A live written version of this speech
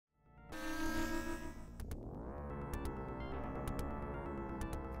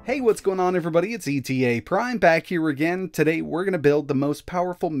Hey, what's going on everybody? It's ETA Prime back here again. Today we're going to build the most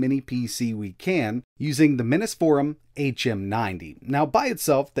powerful mini PC we can using the Forum HM90. Now by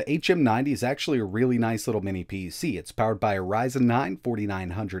itself, the HM90 is actually a really nice little mini PC. It's powered by a Ryzen 9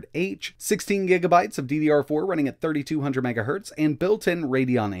 4900H, 16 gigabytes of DDR4 running at 3200 MHz, and built-in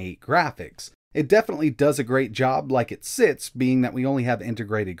Radeon 8 graphics. It definitely does a great job like it sits, being that we only have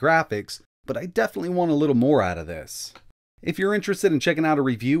integrated graphics, but I definitely want a little more out of this. If you're interested in checking out a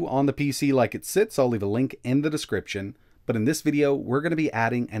review on the PC like it sits, I'll leave a link in the description. But in this video, we're going to be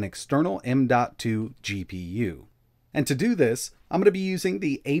adding an external M.2 GPU. And to do this, I'm going to be using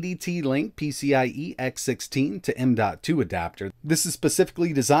the ADT-Link PCIe X16 to M.2 adapter. This is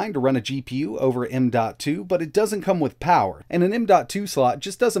specifically designed to run a GPU over M.2, but it doesn't come with power. And an M.2 slot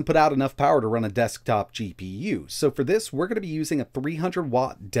just doesn't put out enough power to run a desktop GPU. So for this, we're going to be using a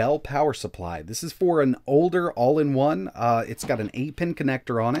 300-watt Dell power supply. This is for an older all-in-one. It's got an 8-pin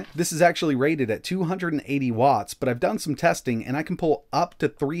connector on it. This is actually rated at 280 watts, but I've done some testing and I can pull up to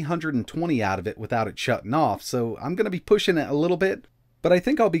 320 out of it without it shutting off. So I'm going to be pushing it a little bit, but I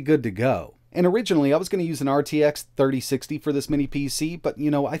think I'll be good to go. And originally I was going to use an RTX 3060 for this mini PC, but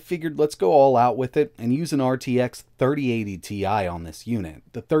I figured let's go all out with it and use an RTX 3080 Ti on this unit.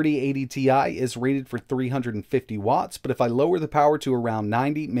 The 3080 Ti is rated for 350 watts, but if I lower the power to around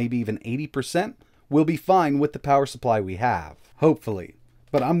 90, maybe even 80%, we'll be fine with the power supply we have, hopefully.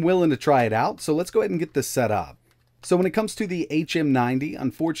 But I'm willing to try it out, so let's go ahead and get this set up. So when it comes to the HM90,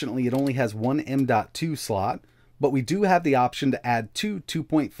 unfortunately it only has one M.2 slot, but we do have the option to add two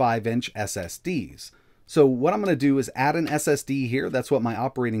 2.5-inch SSDs. So what I'm going to do is add an SSD here. That's what my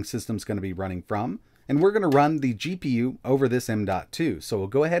operating system is going to be running from. And we're going to run the GPU over this M.2. So we'll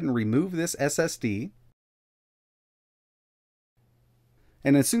go ahead and remove this SSD.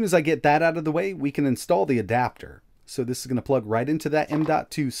 And as soon as I get that out of the way, we can install the adapter. So this is going to plug right into that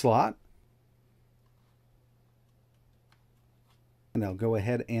M.2 slot. And I'll go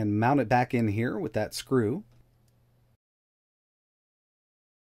ahead and mount it back in here with that screw.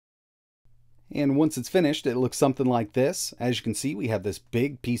 And once it's finished, it looks something like this. As you can see, we have this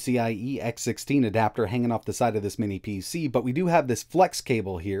big PCIe X16 adapter hanging off the side of this mini PC, but we do have this flex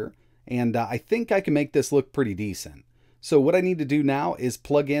cable here, and I think I can make this look pretty decent. So what I need to do now is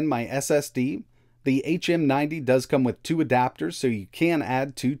plug in my SSD. The HM90 does come with two adapters, so you can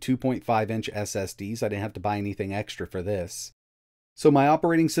add two 2.5-inch SSDs. I didn't have to buy anything extra for this. So my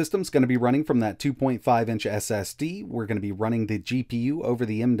operating system is going to be running from that 2.5-inch SSD. We're going to be running the GPU over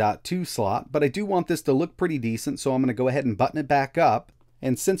the M.2 slot, but I do want this to look pretty decent, so I'm going to go ahead and button it back up.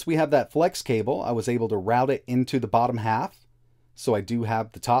 And since we have that flex cable, I was able to route it into the bottom half. So I do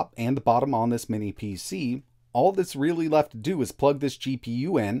have the top and the bottom on this mini PC. All that's really left to do is plug this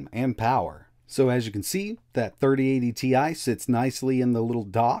GPU in and power. So as you can see, that 3080 Ti sits nicely in the little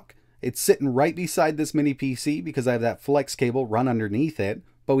dock. It's sitting right beside this mini PC because I have that flex cable run underneath it,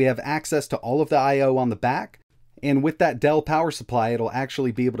 but we have access to all of the I/O on the back. And with that Dell power supply, it'll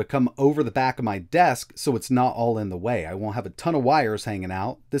actually be able to come over the back of my desk so it's not all in the way. I won't have a ton of wires hanging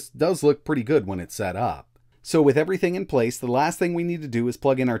out. This does look pretty good when it's set up. So with everything in place, the last thing we need to do is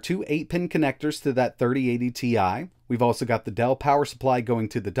plug in our two 8-pin connectors to that 3080 Ti. We've also got the Dell power supply going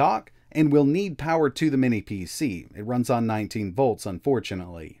to the dock, and we'll need power to the mini PC. It runs on 19 volts,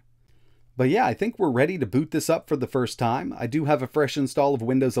 unfortunately. But yeah, I think we're ready to boot this up for the first time. I do have a fresh install of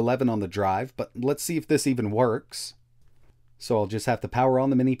Windows 11 on the drive, but let's see if this even works. So I'll just have to power on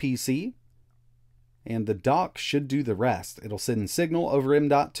the mini PC, and the dock should do the rest. It'll send signal over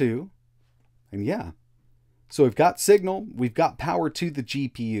M.2, and yeah. So we've got signal, we've got power to the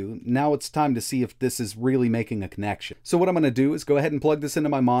GPU. Now it's time to see if this is really making a connection. So what I'm going to do is go ahead and plug this into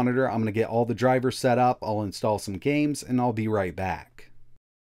my monitor. I'm going to get all the drivers set up, I'll install some games, and I'll be right back.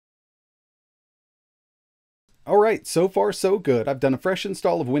 Alright, so far so good. I've done a fresh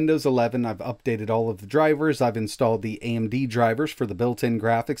install of Windows 11, I've updated all of the drivers, I've installed the AMD drivers for the built-in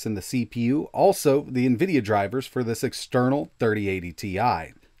graphics and the CPU, also the Nvidia drivers for this external 3080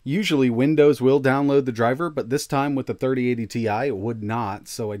 Ti. Usually Windows will download the driver, but this time with the 3080 Ti it would not,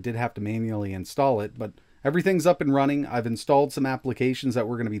 so I did have to manually install it, but everything's up and running. I've installed some applications that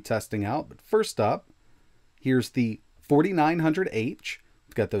we're going to be testing out, but first up, here's the 4900H.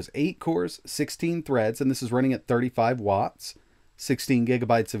 We've got those 8 cores, 16 threads, and this is running at 35 watts, 16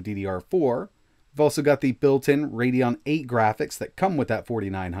 gigabytes of DDR4. We've also got the built-in Radeon 8 graphics that come with that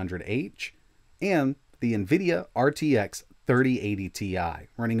 4900H, and the Nvidia RTX 3080 Ti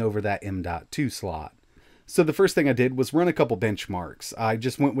running over that M.2 slot. So the first thing I did was run a couple benchmarks. I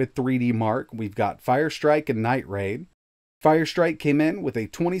just went with 3D Mark. We've got Firestrike and Night Raid. Firestrike came in with a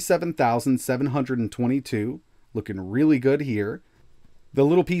 27,722, looking really good here. The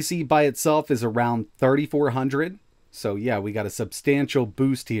little PC by itself is around 3,400. So yeah, we got a substantial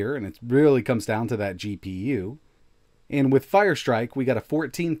boost here, and it really comes down to that GPU. And with Firestrike, we got a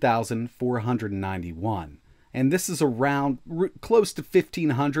 14,491. And this is around close to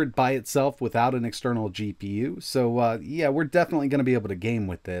 1,500 by itself without an external GPU. So yeah, we're definitely going to be able to game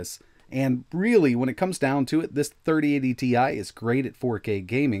with this. And really, when it comes down to it, this 3080 Ti is great at 4K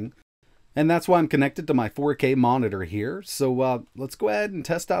gaming. And that's why I'm connected to my 4K monitor here. So let's go ahead and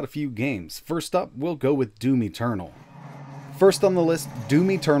test out a few games. First up, we'll go with Doom Eternal. First on the list,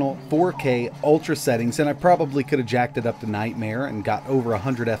 Doom Eternal 4K Ultra settings, and I probably could have jacked it up to Nightmare and got over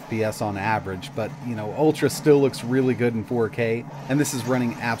 100 FPS on average, but you know, Ultra still looks really good in 4K, and this is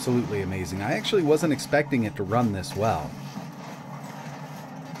running absolutely amazing. I actually wasn't expecting it to run this well.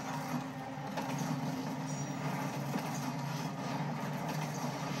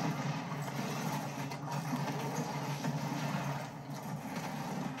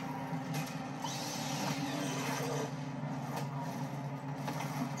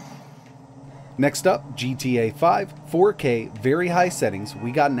 Next up, GTA 5, 4K, very high settings.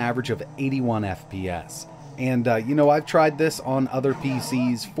 We got an average of 81 FPS. And, you know, I've tried this on other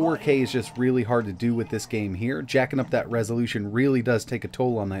PCs. 4K is just really hard to do with this game here. Jacking up that resolution really does take a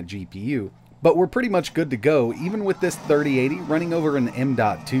toll on that GPU. But we're pretty much good to go, even with this 3080 running over an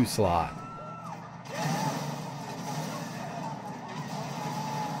M.2 slot.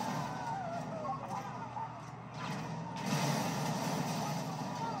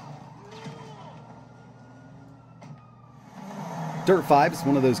 Dirt 5 is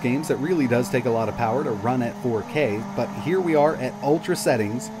one of those games that really does take a lot of power to run at 4K, but here we are at ultra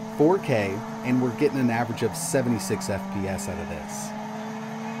settings, 4K, and we're getting an average of 76 FPS out of this.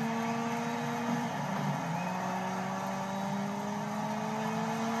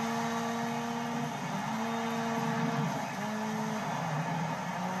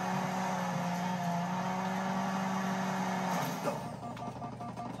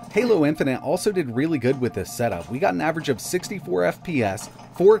 Halo Infinite also did really good with this setup. We got an average of 64 FPS,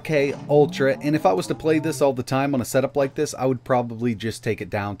 4K Ultra, and if I was to play this all the time on a setup like this, I would probably just take it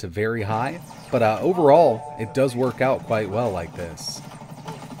down to very high. But overall, it does work out quite well like this.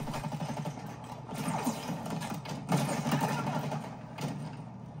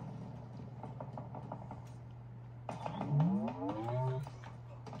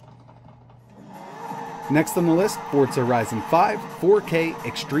 Next on the list, Forza Horizon 5, 4K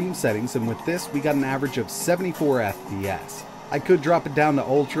Extreme settings, and with this we got an average of 74 FPS. I could drop it down to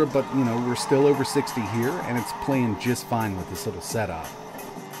Ultra, but you know, we're still over 60 here, and it's playing just fine with this little setup.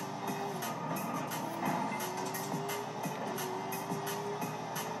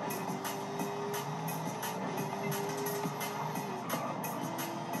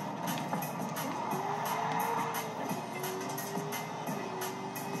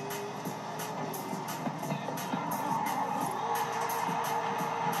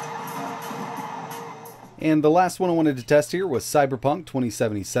 And the last one I wanted to test here was Cyberpunk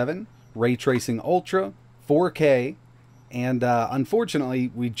 2077, Ray Tracing Ultra, 4K, and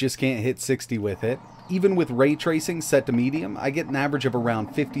unfortunately we just can't hit 60 with it. Even with Ray Tracing set to medium, I get an average of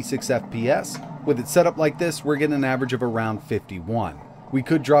around 56 FPS. With it set up like this, we're getting an average of around 51. We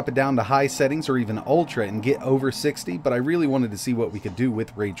could drop it down to high settings or even Ultra and get over 60, but I really wanted to see what we could do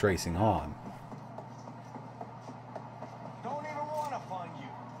with Ray Tracing on.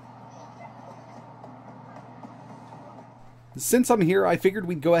 Since I'm here, I figured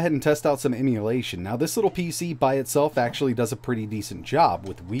we'd go ahead and test out some emulation. Now this little PC by itself actually does a pretty decent job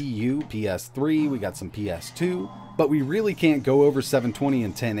with WiiU, PS3, we got some PS2, but we really can't go over 720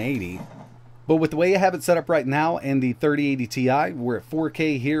 and 1080. But with the way I have it set up right now and the 3080 Ti, we're at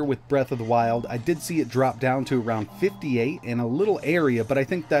 4K here with Breath of the Wild. I did see it drop down to around 58 in a little area, but I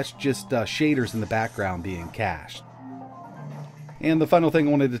think that's just shaders in the background being cached. And the final thing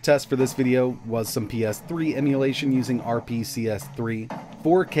I wanted to test for this video was some PS3 emulation using RPCS3,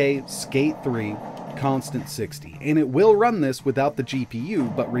 4K Skate 3, constant 60. And it will run this without the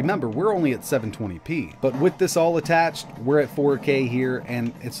GPU, but remember, we're only at 720p. But with this all attached, we're at 4K here,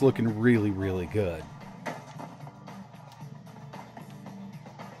 and it's looking really, really good.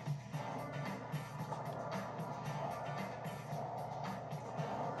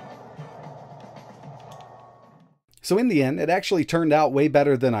 So in the end, it actually turned out way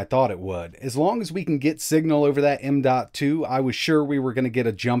better than I thought it would. As long as we can get signal over that M.2, I was sure we were going to get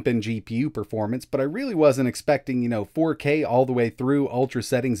a jump in GPU performance, but I really wasn't expecting, 4K all the way through ultra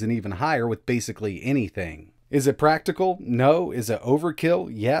settings and even higher with basically anything. Is it practical? No. Is it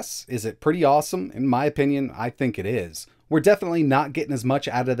overkill? Yes. Is it pretty awesome? In my opinion, I think it is. We're definitely not getting as much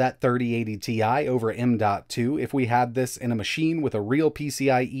out of that 3080 Ti over M.2. If we had this in a machine with a real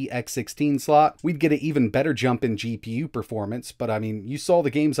PCIe X16 slot, we'd get an even better jump in GPU performance, but I mean, you saw the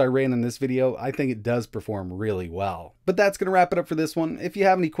games I ran in this video, I think it does perform really well. But that's going to wrap it up for this one. If you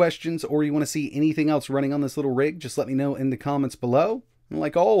have any questions or you want to see anything else running on this little rig, just let me know in the comments below. And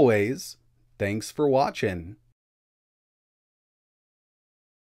like always, thanks for watching.